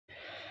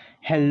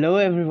Hello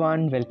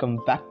everyone, welcome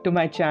back to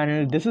my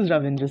channel. This is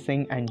Ravindra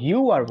Singh and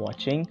you are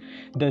watching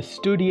the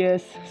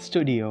Studious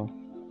Studio.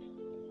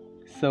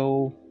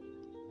 So,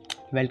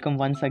 welcome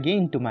once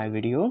again to my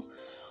video.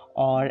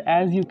 Or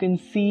as you can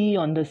see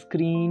on the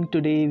screen,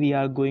 today we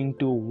are going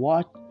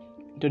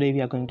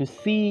to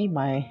see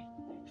my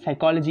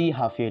psychology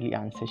half-yearly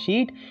answer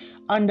sheet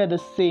under the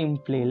same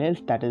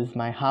playlist, that is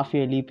my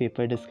half-yearly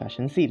paper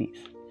discussion series.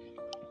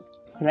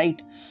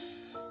 Right?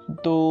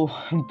 तो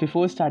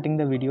before starting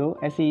the video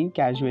ऐसे ही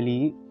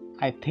casually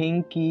I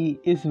think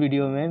कि इस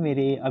video में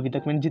मेरे अभी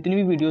तक मैंने जितनी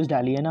भी वीडियोस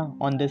डाली है ना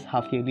on this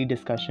half yearly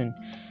discussion,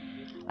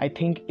 I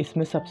think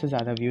इसमें सबसे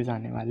ज़्यादा व्यूज़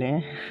आने वाले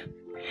हैं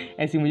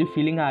ऐसी मुझे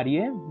फीलिंग आ रही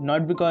है.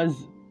 Not because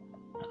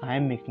I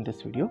am making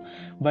this video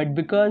but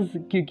because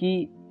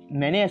क्योंकि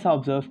मैंने ऐसा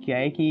ऑब्जर्व किया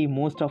है कि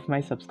most of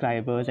my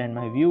subscribers and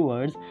my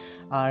viewers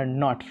are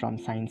not from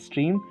science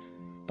stream.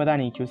 पता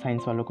नहीं क्यों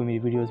साइंस वालों को मेरी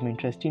वीडियोज़ में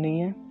इंटरेस्ट ही नहीं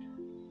है.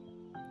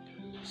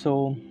 So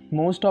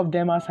most of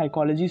them are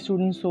psychology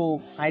students, so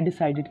I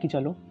decided कि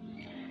चलो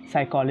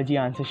psychology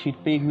answer sheet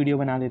पे एक वीडियो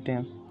बना देते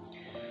हैं.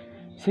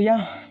 So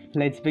yeah,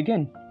 let's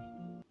begin.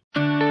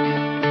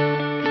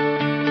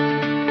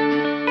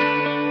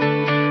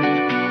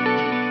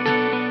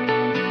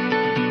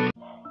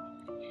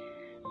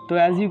 तो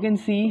as you can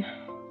see,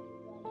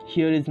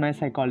 here is my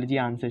psychology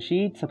answer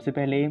sheet. सबसे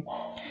पहले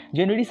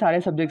जनरली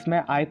सारे सब्जेक्ट्स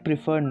में I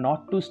prefer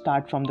not to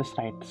start from the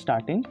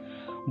starting.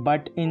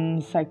 But in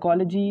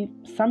psychology,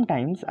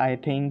 sometimes I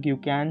think you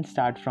can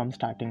start from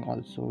starting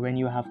also when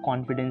you have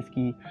confidence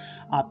कि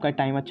आपका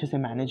time अच्छे से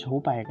manage हो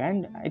पाएगा.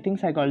 And I think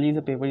psychology is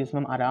a paper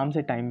जिसमें हम आराम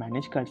से टाइम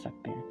मैनेज कर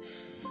सकते हैं.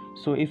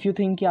 सो इफ़ यू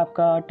थिंक कि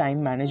आपका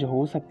टाइम मैनेज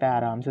हो सकता है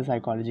आराम से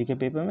साइकोलॉजी के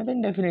पेपर में,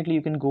 then definitely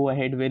you can go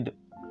ahead with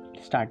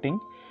starting.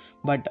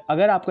 But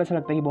अगर आपको ऐसा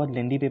लगता है कि बहुत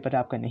लेंदी पेपर है,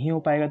 आपका नहीं हो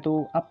पाएगा,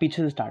 तो आप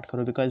पीछे से स्टार्ट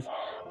करो. बिकॉज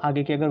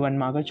आगे के अगर 1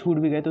 मार्कर छूट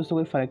भी गए तो उससे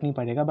कोई फ़र्क नहीं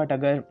पड़ेगा. बट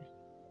अगर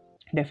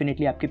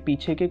डेफिनेटली आपके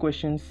पीछे के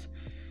क्वेश्चंस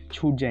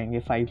छूट जाएंगे,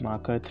 5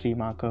 मार्कर 3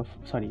 मार्कर,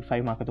 सॉरी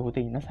 5 मार्कर तो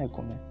होते ही ना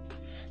साइको में,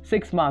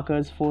 6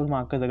 मार्कर्स 4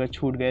 मार्कर्स अगर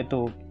छूट गए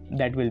तो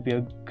that will be a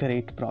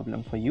great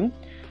problem for you.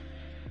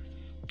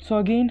 So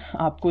again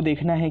आपको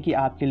देखना है कि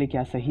आपके लिए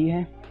क्या सही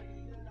है.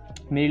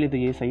 मेरे लिए तो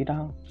ये सही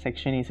रहा,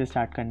 सेक्शन ए से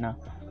स्टार्ट करना.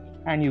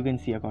 And you can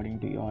see according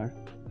to your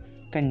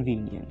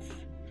convenience.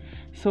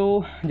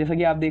 सो जैसा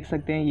कि आप देख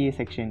सकते हैं ये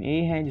सेक्शन ए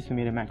है जिसमें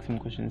मेरे मैक्सिमम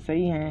क्वेश्चन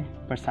सही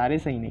हैं, पर सारे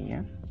सही नहीं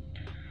हैं.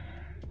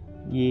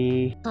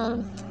 ये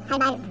हर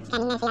बार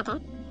स्कैनिंग में ऐसे आता है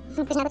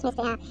कुछ ना कुछ मिस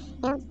क्लियर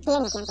नहीं किया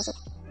आंसर शीट.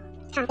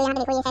 हाँ, तो यहाँ पे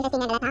देखो ये सेट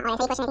में लगा था और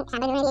ऐसा ही क्वेश्चन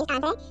सैंपल में ये आंसर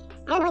है.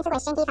 I don't know it's a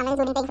question कि someone is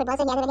doing playing football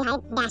so he has a very high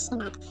dash in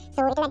that, so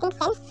it is I think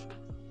self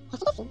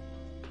efficacy.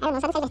 I don't know,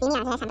 सब self efficacy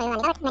answer है sample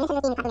वाले का, but मैंने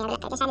self efficacy का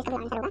लगता है शायद इसका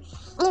भी आंसर होगा.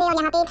 एनीवे, और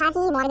यहाँ पे था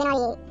कि मॉर्गन और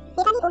ये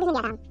था कि ओबीसी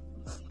गया था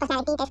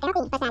पर्सनालिटी टेस्ट है ना,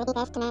 पर्सनालिटी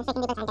टेस्ट में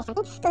सेकंड पर्सनालिटी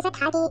टेस्ट, तो उसमें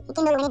था कि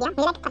किन दो लोगों ने दिया.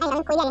 मुझे पता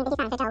नहीं कोई आइडेंटिटी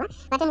आंसर था होगा,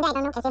 बट मुझे आई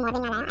डोंट नो कैसे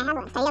मॉर्गन वाला है. I have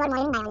study about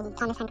Morgan biology,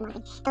 Thomas hang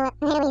Morgan, तो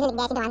मैंने वही लिख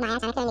दिया कि दिमाग में आया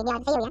अचानक से लिख दिया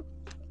और सही हो गया.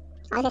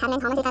 और फिर मैंने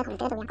थॉमस लिखा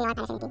खोलते तो कोई और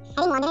पैरासिटी.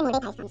 अरे मॉर्गन एंड मुरे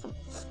था इसका answer.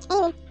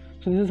 Anyway,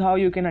 so this is how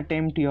you can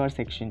attempt your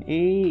section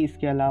A.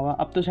 इसके अलावा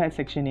अब तो शायद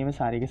सेक्शन ए में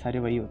सारे के सारे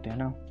वही होते हैं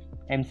ना,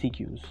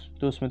 MCQs,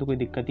 तो उसमें तो कोई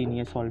दिक्कत ही नहीं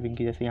है सॉल्विंग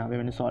की. जैसे यहाँ पे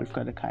मैंने सॉल्व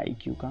कर रखा है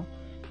IQ का.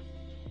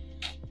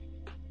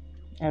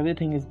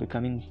 Everything is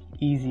becoming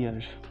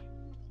easier.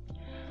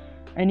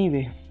 Anyway,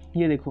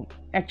 ये देखो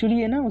एक्चुअली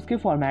ये ना उसके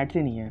फॉर्मेट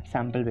से नहीं है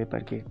सैम्पल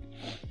पेपर के,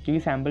 क्योंकि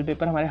सैम्पल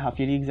पेपर हमारे हाफ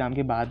ईयरली एग्ज़ाम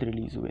के बाद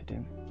रिलीज़ हुए थे.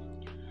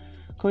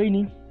 कोई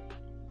नहीं.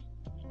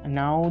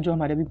 नाउ जो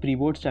हमारे अभी प्री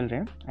बोर्ड्स चल रहे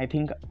हैं, आई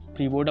थिंक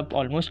प्री बोर्ड अब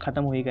ऑलमोस्ट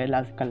ख़त्म हो ही गए.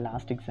 कल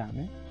लास्ट एग्ज़ाम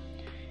है.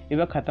 एक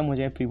बार ख़त्म हो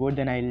जाए pre board,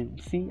 then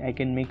I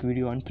can make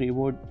video on pre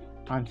board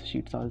answer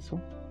sheets also.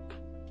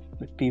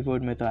 But pre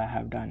board में तो I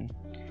have done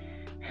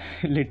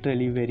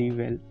literally very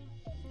well.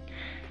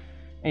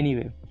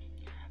 Anyway,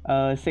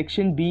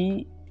 section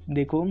B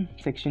देखो,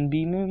 सेक्शन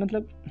बी में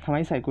मतलब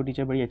हमारी साइको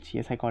टीचर बड़ी अच्छी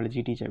है,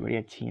 साइकोलॉजी टीचर बड़ी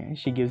अच्छी हैं.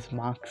 She gives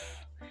marks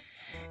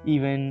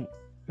even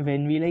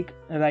when we like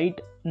write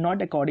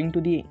not according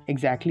to the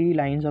exactly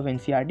lines of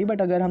NCERT,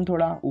 but अगर हम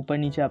थोड़ा ऊपर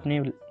नीचे अपने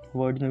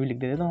वर्ड्स में भी लिख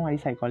देते तो हमारी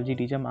साइकोलॉजी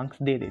टीचर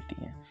मार्क्स दे देती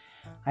हैं.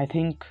 आई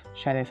थिंक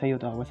शायद ऐसा ही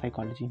होता होगा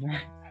साइकोलॉजी में,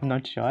 आई एम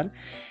नॉट श्योर.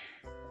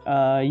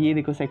 ये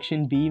देखो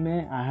सेक्शन बी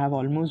में I have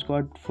almost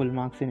got full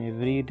marks in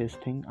every this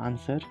thing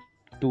answer.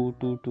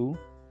 2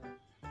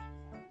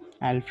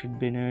 Alfred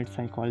beneath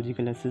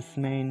psychological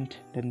assessment.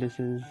 Then this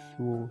is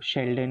वो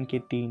शेल्डन के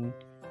 3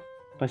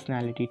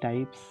 personality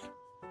types.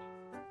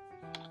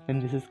 Then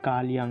this is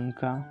Carl Jung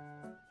का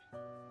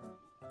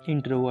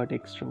introvert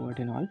extrovert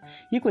and all.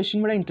 ये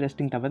question बड़ा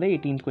interesting था, पता है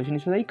 18th question.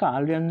 इसमें था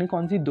कार्ल यंग ने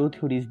कौन सी 2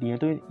 थ्योरीज दी हैं.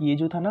 तो ये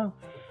जो था ना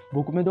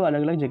बुक में 2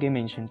 अलग अलग जगह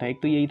मेंशन था.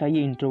 एक तो यही था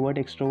ये इंट्रोवर्ट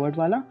एक्सट्रोवर्ट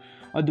वाला,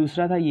 और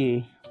दूसरा था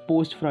ये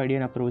पोस्ट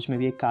फ्रॉइडियन अप्रोच में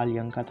भी एक कार्ल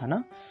यंग का था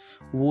ना,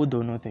 वो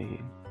दोनों थे.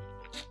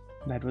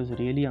 That was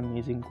really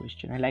amazing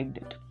question, I liked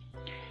it.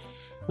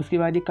 उसके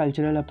बाद ये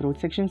कल्चरल अप्रोच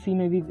सेक्शन सी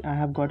में भी I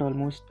have got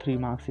almost 3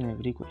 marks in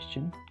every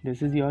question.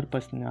 This is your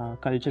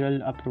cultural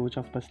approach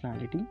of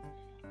personality.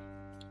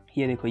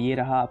 ये देखो ये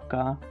रहा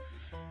आपका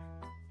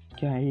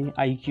क्या है,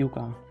 IQ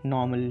का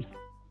नॉर्मल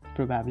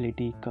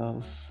प्रोबेबिलिटी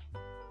कर्व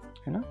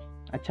है ना.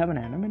 अच्छा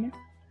बनाया ना मैंने.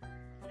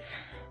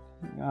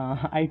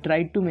 I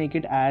tried to make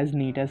it as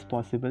neat as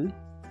possible,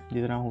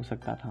 जितना हो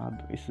सकता था.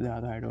 अब इससे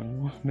ज़्यादा आई डोंट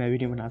नो, मैं भी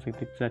नहीं बना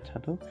सकती इससे अच्छा.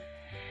 तो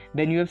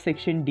then you have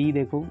section D.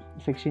 देखो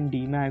सेक्शन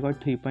डी में I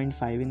got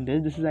 3.5 in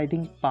this is I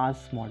think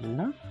pass model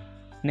ना,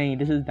 नहीं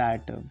this is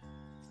that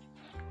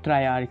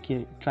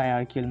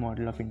ट्रायआर्कियल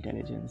model of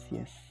intelligence.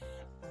 Yes,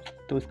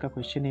 तो उसका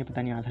क्वेश्चन नहीं,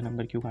 पता नहीं आधा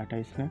नंबर क्यों काटा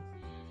इसमें.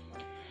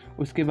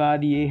 उसके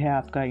बाद ये है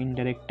आपका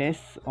इनडायरेक्ट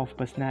टेस्ट ऑफ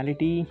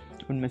पर्सनालिटी,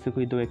 उनमें से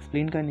कोई 2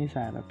 एक्सप्लेन करनी है,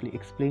 आई हैव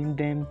एक्सप्लेन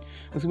देम.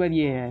 उसके बाद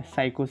ये है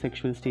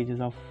साइकोसेक्सुअल स्टेजेस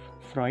ऑफ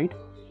फ्रॉइड,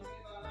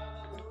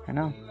 है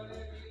ना.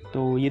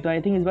 तो ये तो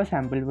आई थिंक इस बार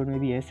सैम्पल पेपर में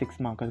भी है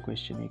 6 मार्कर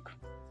क्वेश्चन एक.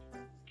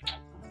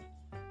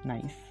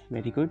 Nice,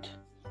 very good.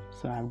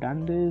 So I have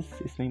done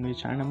this. इसमें मुझे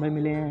 4 नंबर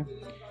मिले हैं.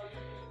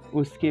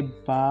 उसके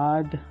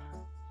बाद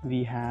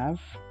we have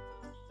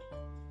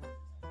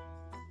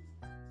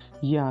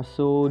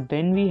so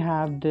then we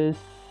have this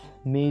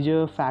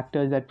major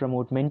factors that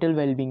promote mental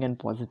well-being and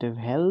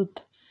positive health.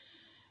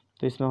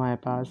 तो इसमें हमारे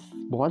पास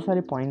बहुत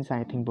सारे points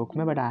आई थिंक बुक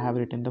में, but I have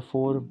written the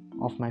 4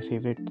 of my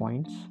favorite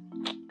points.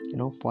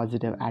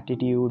 Positive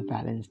attitude,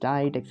 balanced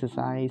diet,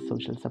 exercise,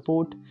 social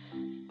support.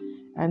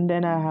 And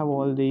then I have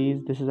all these.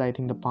 This is I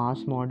think the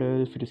pass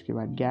model. फिर उसके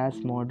बाद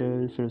gas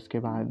model. फिर उसके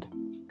बाद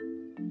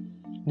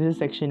this is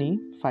section E,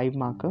 5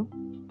 marker.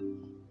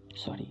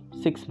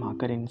 6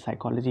 marker. In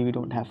psychology we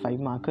don't have 5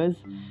 markers.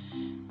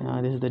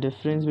 This is the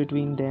difference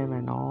between them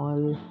and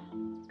all.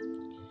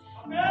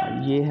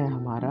 ये है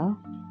हमारा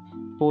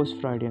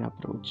post Freudian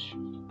approach.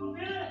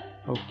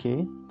 Okay,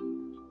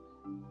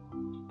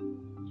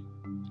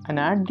 and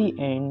at the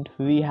end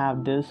we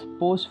have this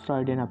post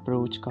Freudian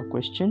approach का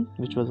question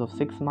which was of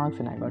 6 marks,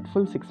 and I got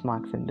full 6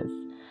 marks in this.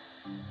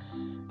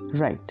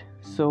 Right,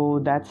 so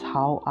that's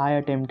how I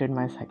attempted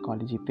my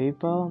psychology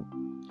paper,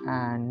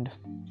 and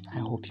I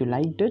hope you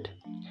liked it.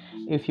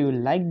 If you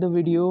liked the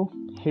video,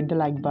 hit the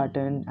like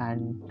button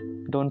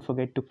and don't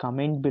forget to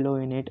comment below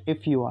in it.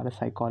 If you are a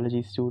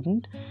psychology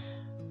student,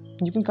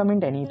 you can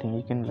comment anything.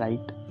 You can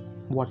write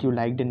what you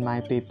liked in my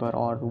paper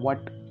or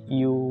what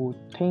you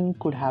think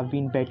could have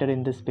been better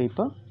in this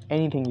paper.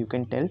 Anything you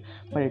can tell,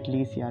 but at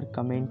least यार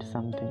comment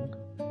something.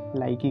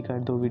 Like ही कर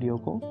दो video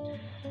को.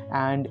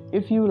 And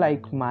if you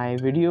like my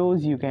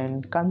videos, you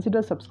can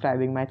consider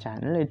subscribing my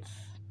channel. It's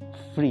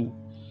free.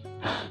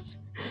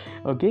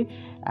 Okay,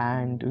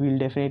 and we'll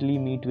definitely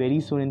meet very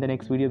soon in the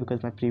next video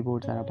because my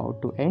pre-boards are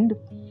about to end.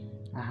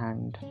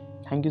 And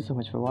thank you so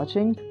much for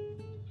watching.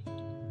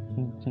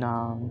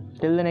 Now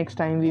till the next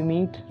time we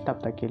meet,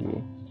 तब तक के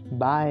लिए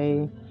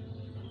bye.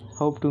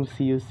 Hope to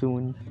see you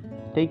soon.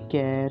 Take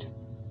care.